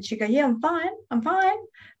right?" And she'd go, "Yeah, I'm fine.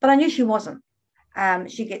 But I knew she wasn't.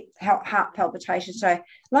 She'd get heart palpitations. So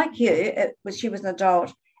like you, she was an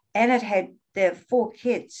adult and it had their 4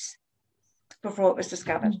 kids before it was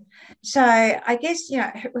discovered. So I guess,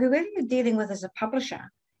 whoever you're dealing with as a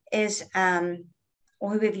publisher is, or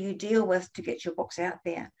whoever you deal with to get your books out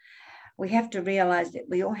there, we have to realize that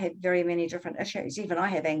we all have very many different issues. Even I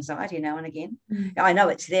have anxiety now and again. I know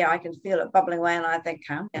it's there. I can feel it bubbling away, and I think,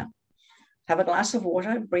 calm down, have a glass of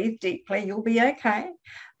water, breathe deeply, you'll be okay.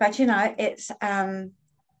 But, it's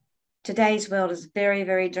today's world is very,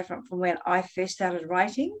 very different from when I first started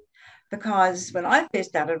writing, because when I first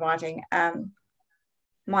started writing,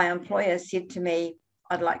 my employer said to me,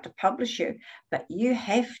 "I'd like to publish you, but you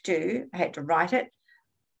have to," I had to write it,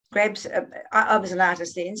 I was an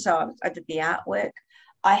artist then, so I did the artwork.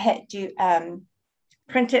 I had to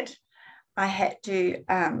print it. I had to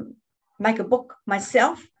make a book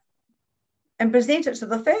myself and present it to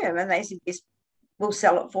the firm. And they said, "Yes, we'll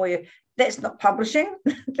sell it for you." That's not publishing.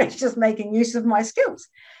 That's just making use of my skills.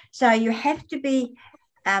 So you have to be,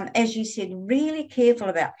 as you said, really careful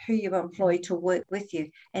about who you employ to work with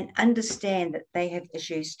you, and understand that they have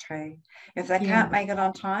issues too. If they can't make it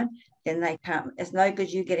on time, then they can't. It's no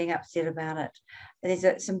good you getting upset about it.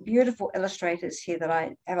 There's some beautiful illustrators here that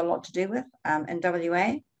I have a lot to do with in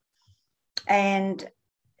WA, and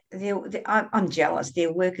I'm jealous.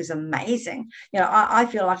 Their work is amazing. I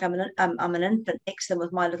feel like I'm an infant next to them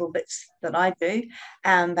with my little bits that I do.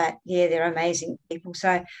 But yeah, they're amazing people.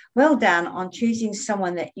 So well done on choosing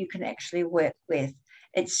someone that you can actually work with.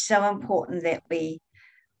 It's so important that we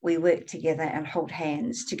work together and hold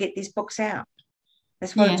hands to get these books out.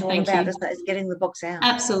 That's what it's all about, isn't it? It's getting the books out.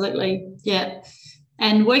 Absolutely, yeah.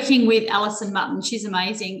 And working with Alison Mutton, she's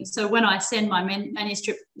amazing. So when I send my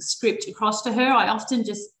manuscript across to her, I often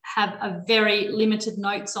just have a very limited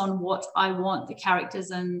notes on what I want the characters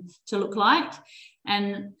to look like.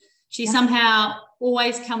 And she somehow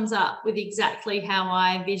always comes up with exactly how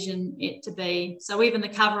I vision it to be. So even the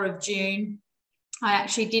cover of June, I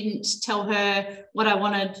actually didn't tell her what I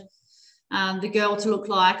wanted the girl to look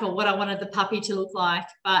like or what I wanted the puppy to look like,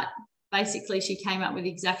 but basically she came up with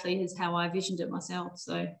exactly as how I visioned it myself.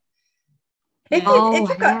 So if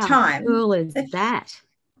you've got time, cool is that?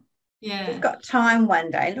 Yeah, if you've got time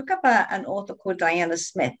one day, look up an author called Diana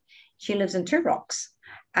Smith. She lives in Two Rocks,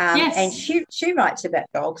 and she writes about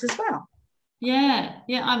dogs as well. Yeah.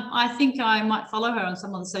 I think I might follow her on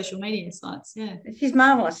some of the social media sites. Yeah, she's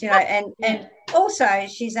marvelous, and also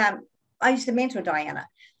she's I used to mentor Diana,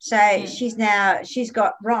 so she's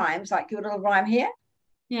got rhymes, like your little rhyme here.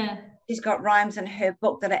 Yeah. She's got rhymes in her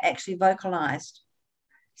book that are actually vocalized.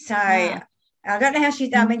 So I don't know how she's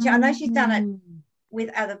done. I mean, I know she's done it with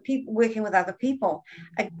other people, working with other people.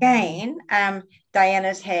 Again,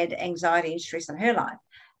 Diana's had anxiety and stress in her life,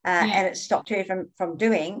 and it stopped her from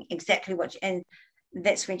doing exactly and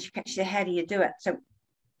that's when she said, how do you do it? So,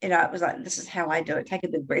 it was like, this is how I do it. Take a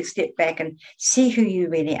big breath, step back and see who you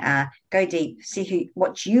really are. Go deep, see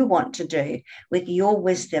what you want to do with your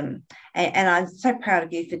wisdom. And I'm so proud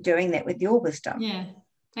of you for doing that with your wisdom. Yeah,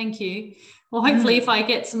 thank you. Well, hopefully if I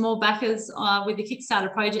get some more backers with the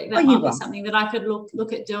Kickstarter project, that might be something that I could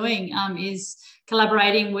look at doing, is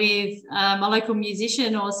collaborating with a local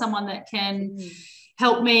musician or someone that can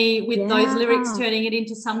help me with those lyrics, turning it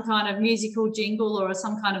into some kind of musical jingle or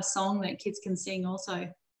some kind of song that kids can sing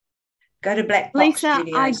also. Go to Black Box Lisa,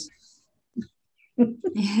 Studios.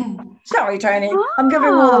 Sorry, Tony. I'm giving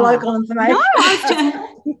all the local information.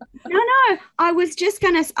 I was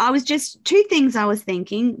just two things I was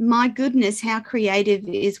thinking. My goodness, how creative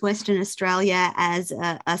is Western Australia as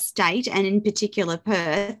a state, and in particular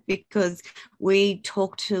Perth, because we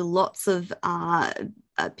talk to lots of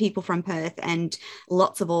people from Perth and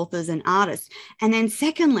lots of authors and artists. And then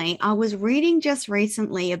secondly, I was reading just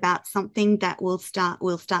recently about something that we'll start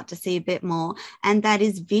to see a bit more, and that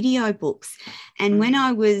is video books. And when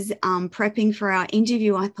I was prepping for our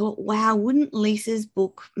interview, I thought, wow, wouldn't Lisa's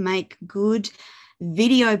book make good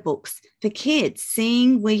video books for kids,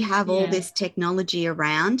 seeing we have all this technology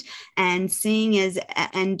around, and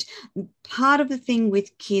and part of the thing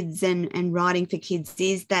with kids and writing for kids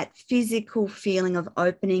is that physical feeling of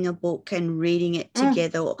opening a book and reading it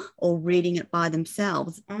together or reading it by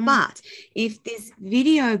themselves. But if this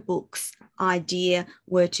video books idea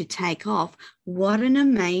were to take off, what an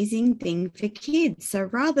amazing thing for kids. So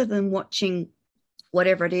rather than watching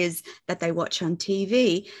whatever it is that they watch on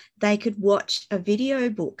TV, they could watch a video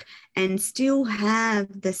book and still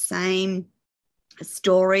have the same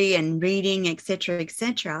story and reading,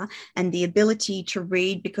 etc., and the ability to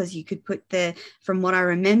read, because you could from what I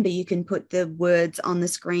remember, you can put the words on the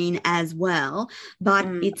screen as well, but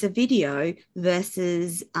it's a video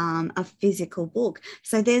versus a physical book.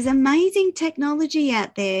 So there's amazing technology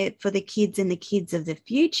out there for the kids and the kids of the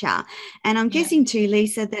future. And I'm guessing too,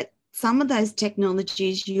 Lisa, that some of those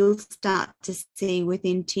technologies you'll start to see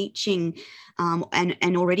within teaching,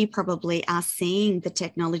 and already probably are seeing the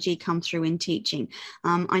technology come through in teaching.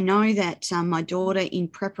 I know that my daughter in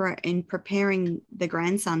preparing the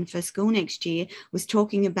grandson for school next year was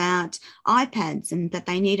talking about iPads and that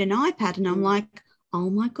they need an iPad. And I'm like, oh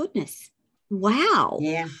my goodness, wow.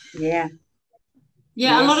 Yeah.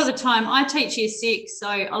 A lot of the time I teach year 6, so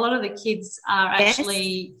a lot of the kids are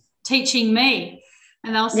actually teaching me.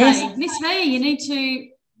 And they'll say, Miss V, you need to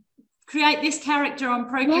create this character on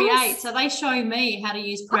Procreate. Yes. So they show me how to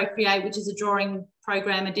use Procreate, which is a drawing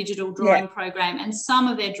program, a digital drawing program. And some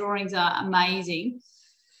of their drawings are amazing.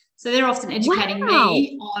 So they're often educating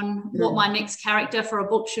me on what my next character for a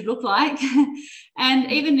book should look like.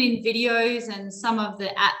 And even in videos and some of the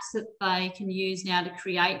apps that they can use now to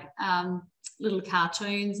create little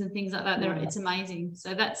cartoons and things like that, it's amazing.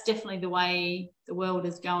 So that's definitely the way the world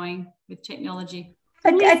is going with technology. A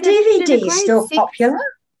DVD is still popular.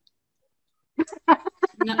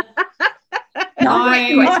 No. Not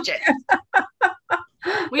my question.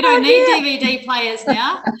 We don't need DVD players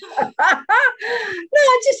now. No,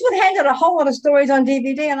 I just was handed a whole lot of stories on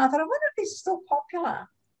DVD, and I thought, I wonder if these are still popular.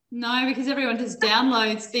 No, because everyone just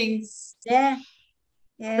downloads things. Yeah.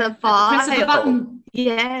 The file. Press of the button.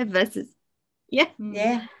 Yeah, versus. Yeah.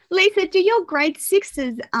 Yeah. Lisa, do your grade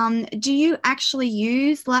sixes, do you actually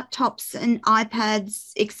use laptops and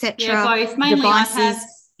iPads, etc.? Yeah, both. Mainly devices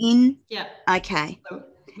iPads. Yeah. Okay. So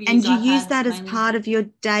and do you use that mainly as part of your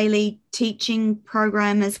daily teaching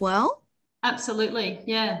program as well? Absolutely.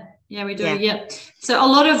 Yeah. Yeah, we do. Yeah. So a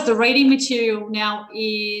lot of the reading material now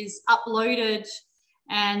is uploaded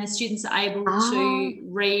and the students are able to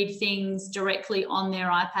read things directly on their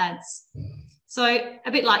iPads. So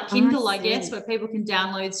a bit like Kindle, I guess, where people can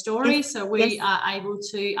download stories. Yes. So we are able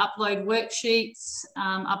to upload worksheets,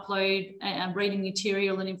 upload reading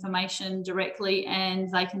material and information directly, and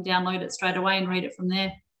they can download it straight away and read it from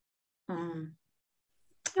there.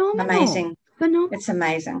 Amazing. Phenomenal. It's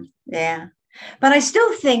amazing. Yeah. But I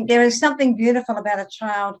still think there is something beautiful about a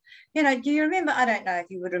child. You know, do you remember, I don't know if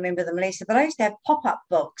you would remember them, Lisa, but I used to have pop-up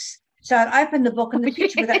books. So I'd open the book and the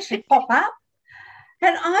picture would actually pop up.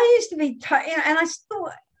 And I used to be, and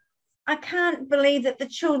I can't believe that the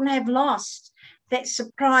children have lost that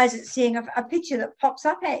surprise at seeing a picture that pops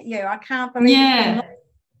up at you. I can't believe it.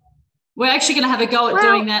 We're actually going to have a go at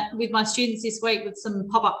doing that with my students this week with some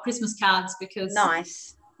pop-up Christmas cards, because I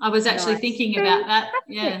was actually thinking about that.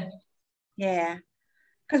 Yeah. Yeah.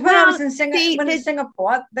 Because when I was in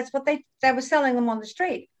Singapore, that's what they were selling them on the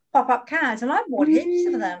street, pop-up cards, and I bought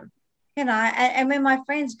heaps of them. You know, and when my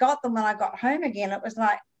friends got them when I got home again, it was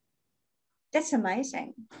like, that's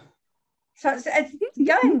amazing. So it's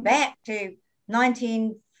going back to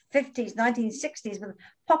 1950s, 1960s with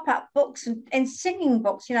pop-up books and singing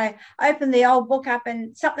books. You know, open the old book up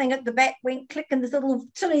and something at the back went click and this little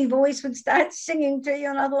silly voice would start singing to you.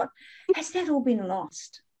 And I thought, has that all been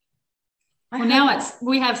lost? Well, now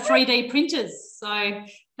we have 3D printers, so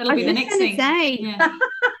that'll be the next thing.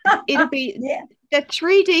 It'll be the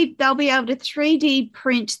 3D. They'll be able to 3D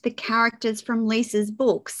print the characters from Lisa's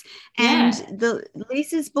books, and the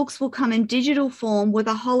Lisa's books will come in digital form with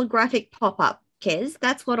a holographic pop-up. Kez,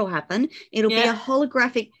 that's what'll happen. It'll be a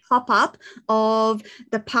holographic pop-up of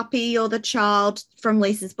the puppy or the child from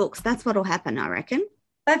Lisa's books. That's what'll happen, I reckon.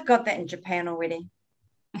 They've got that in Japan already.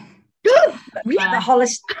 Really?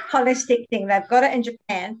 The holistic thing, they've got it in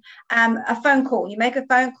Japan. A phone call, you make a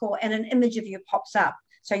phone call and an image of you pops up,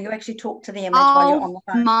 so you actually talk to the image while you're on the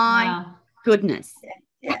phone. My goodness.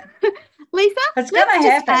 Yeah. Lisa, let's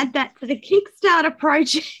just add that to the Kickstarter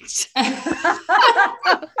project.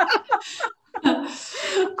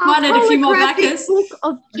 Might add a few more backers. Book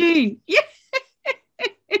of June.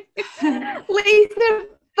 Lisa,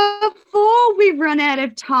 before we run out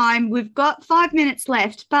of time, we've got 5 minutes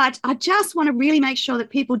left, but I just want to really make sure that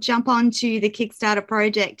people jump onto the Kickstarter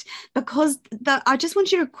project, because I just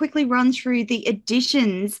want you to quickly run through the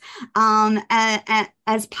additions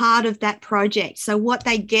as part of that project. So what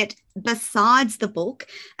they get besides the book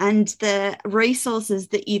and the resources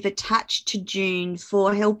that you've attached to June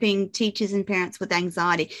for helping teachers and parents with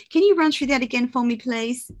anxiety. Can you run through that again for me,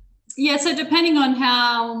 please? Yeah, so depending on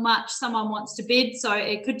how much someone wants to bid, so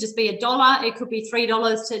it could just be $1, it could be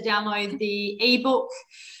 $3 to download the ebook.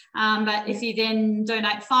 But if you then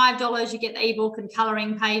donate $5, you get the ebook and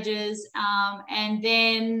colouring pages. And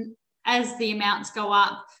then as the amounts go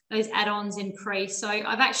up, those add-ons increase. So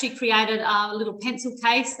I've actually created a little pencil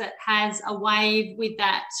case that has a wave with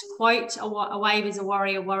that quote, a wave is a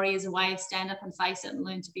warrior is a wave, stand up and face it and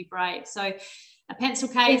learn to be brave. So a pencil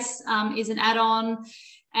case is an add-on.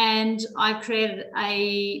 And I've created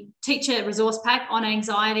a teacher resource pack on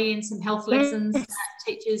anxiety and some health lessons that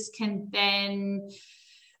teachers can then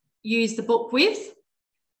use the book with.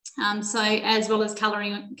 So as well as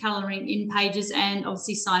colouring in pages and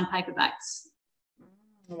obviously signed paperbacks.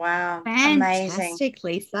 Wow. Fantastic, amazing.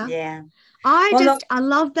 Lisa. Yeah. I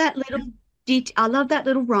love that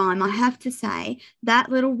little rhyme. I have to say, that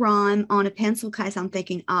little rhyme on a pencil case, I'm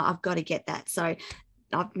thinking, I've got to get that. So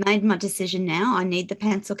I've made my decision now. I need the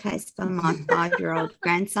pencil case for my 5-year-old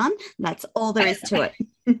grandson. That's all there is to it.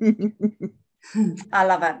 I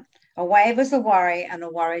love it. A wave is a worry and a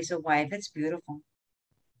worry is a wave. That's beautiful.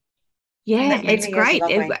 Yeah, it's great.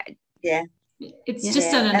 It's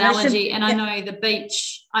just an analogy. And I know the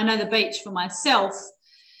beach. I know the beach for myself.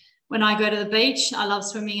 When I go to the beach, I love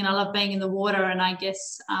swimming and I love being in the water. And I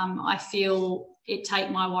guess I feel it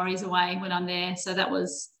take my worries away when I'm there. So that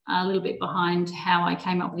was a little bit behind how I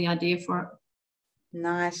came up with the idea for it.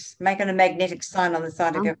 Nice. Making a magnetic sign on the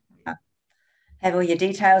side of your car. have all your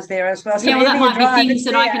details there as well. So yeah, well, that might be things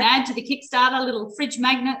that I can add to the Kickstarter, little fridge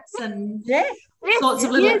magnets and sorts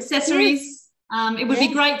of little accessories. Yes. It would be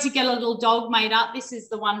great to get a little dog made up. This is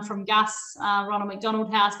the one from Gus, Ronald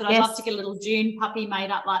McDonald House, but I'd love to get a little June puppy made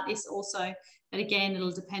up like this also. But again,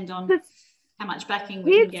 it'll depend on how much backing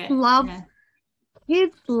we can get.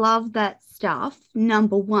 Kids love that stuff,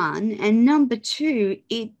 number one. And number two,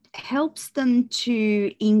 it helps them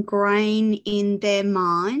to ingrain in their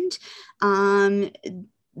mind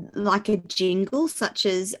like a jingle, such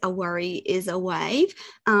as a worry is a wave,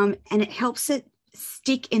 and it helps it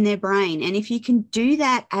stick in their brain. And if you can do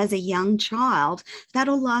that as a young child,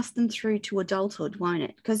 that'll last them through to adulthood, won't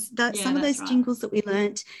it? Because some of those jingles that we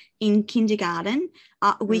learnt in kindergarten,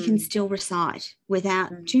 we can still recite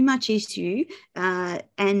without too much issue.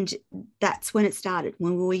 And that's when it started,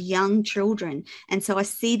 when we were young children. And so I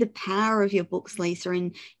see the power of your books,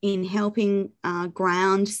 Lisa, in helping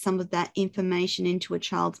ground some of that information into a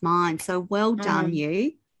child's mind. So well done,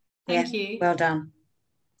 you. Thank you. Well done.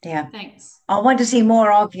 Yeah. Thanks. I want to see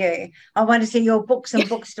more of you. I want to see your books in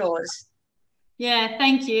bookstores. Yeah,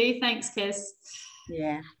 thank you. Thanks, Kez.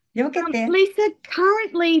 Yeah. You'll get there. Lisa,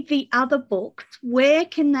 currently the other books, where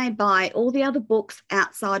can they buy all the other books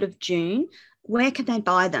outside of June? Where can they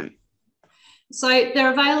buy them? So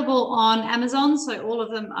they're available on Amazon. So all of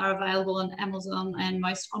them are available on Amazon and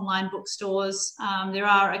most online bookstores. There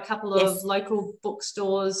are a couple of local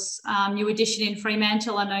bookstores. New Edition in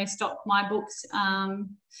Fremantle, I know, stock my books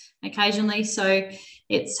occasionally. So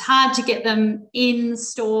it's hard to get them in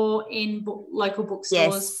store in local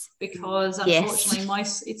bookstores because unfortunately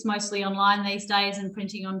it's mostly online these days and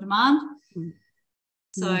printing on demand.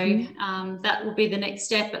 So that will be the next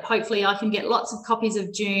step, but hopefully I can get lots of copies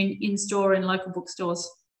of June in store in local bookstores.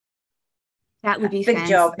 That would be a big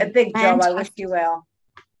job. I wish you well.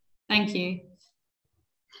 Thank you.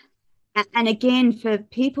 And again, for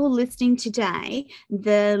people listening today,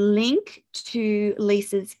 the link to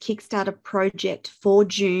Lisa's Kickstarter project for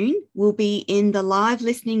June will be in the live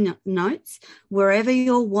listening notes. Wherever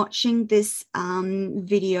you're watching this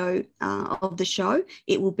video of the show,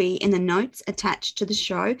 it will be in the notes attached to the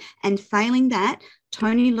show. And failing that,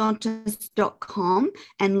 TonyLontis.com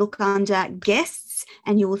and look under guests,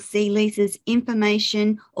 and you will see Lisa's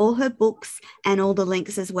information, all her books, and all the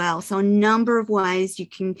links as well. So a number of ways you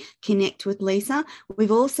can connect with Lisa.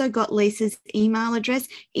 We've also got Lisa's email address.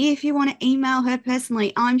 If you want to email her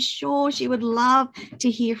personally, I'm sure she would love to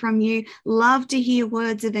hear from you, love to hear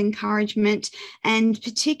words of encouragement, and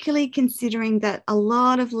particularly considering that a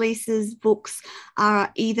lot of Lisa's books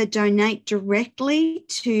are either donate directly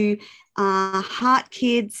to Heart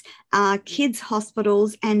Kids, kids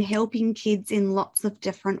hospitals, and helping kids in lots of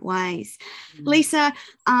different ways. Lisa,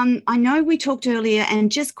 I know we talked earlier,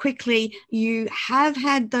 and just quickly, you have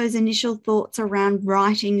had those initial thoughts around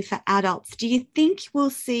writing for adults. Do you think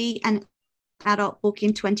we'll see an adult book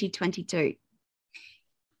in 2022?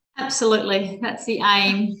 Absolutely, that's the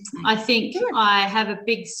aim. I think I have a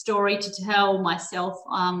big story to tell myself,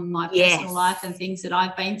 my personal life and things that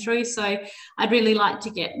I've been through. So I'd really like to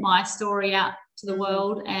get my story out to the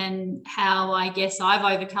world and how I guess I've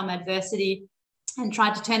overcome adversity and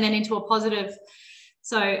tried to turn that into a positive.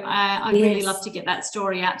 So I'd really love to get that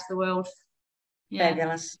story out to the world.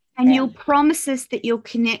 Fabulous. And you'll promise us that you'll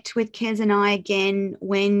connect with Kez and I again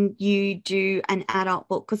when you do an adult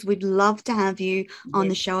book, because we'd love to have you on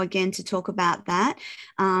the show again to talk about that.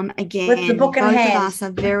 Again, with the book in both hand. of us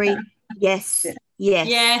are very, Yes,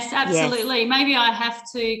 absolutely. Maybe I have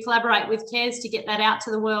to collaborate with Kez to get that out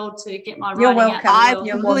to the world, to get my writing out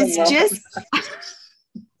to the world.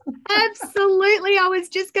 Absolutely. I was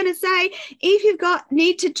just going to say, if you've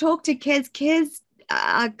need to talk to Kez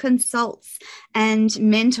consults and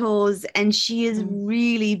mentors, and she is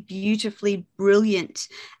really beautifully brilliant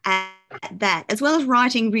at that, as well as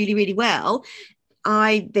writing really, really well.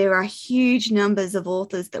 There are huge numbers of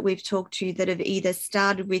authors that we've talked to that have either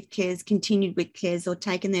started with Kez, continued with Kez, or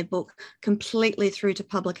taken their book completely through to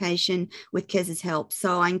publication with Kez's help.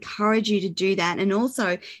 So I encourage you to do that. And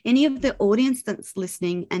also any of the audience that's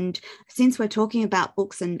listening, and since we're talking about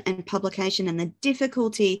books and publication and the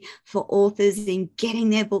difficulty for authors in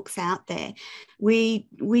getting their books out there, we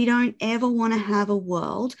don't ever want to have a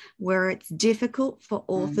world where it's difficult for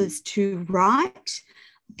authors to write,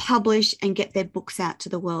 publish, and get their books out to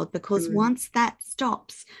the world, because once that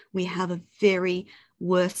stops, we have a very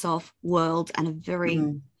worse off world and a very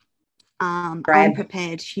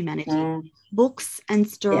unprepared humanity. Books and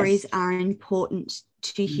stories are important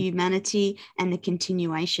to humanity and the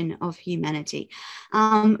continuation of humanity.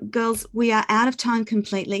 Girls, we are out of time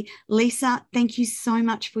completely. Lisa, thank you so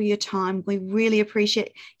much for your time. We really appreciate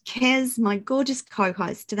it. Kez, my gorgeous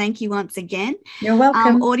co-host, thank you once again. You're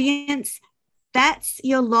welcome. Audience, that's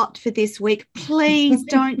your lot for this week. Please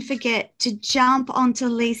don't forget to jump onto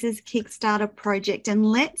Lisa's Kickstarter project and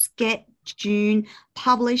let's get June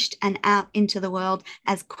published and out into the world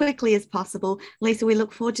as quickly as possible. Lisa, we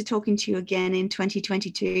look forward to talking to you again in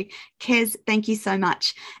 2022. Kez, thank you so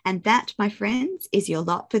much. And that, my friends, is your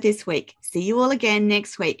lot for this week. See you all again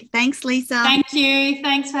next week. Thanks, Lisa. Thank you.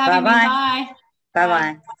 Thanks for having me. Bye.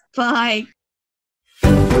 Bye-bye.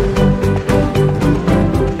 Bye.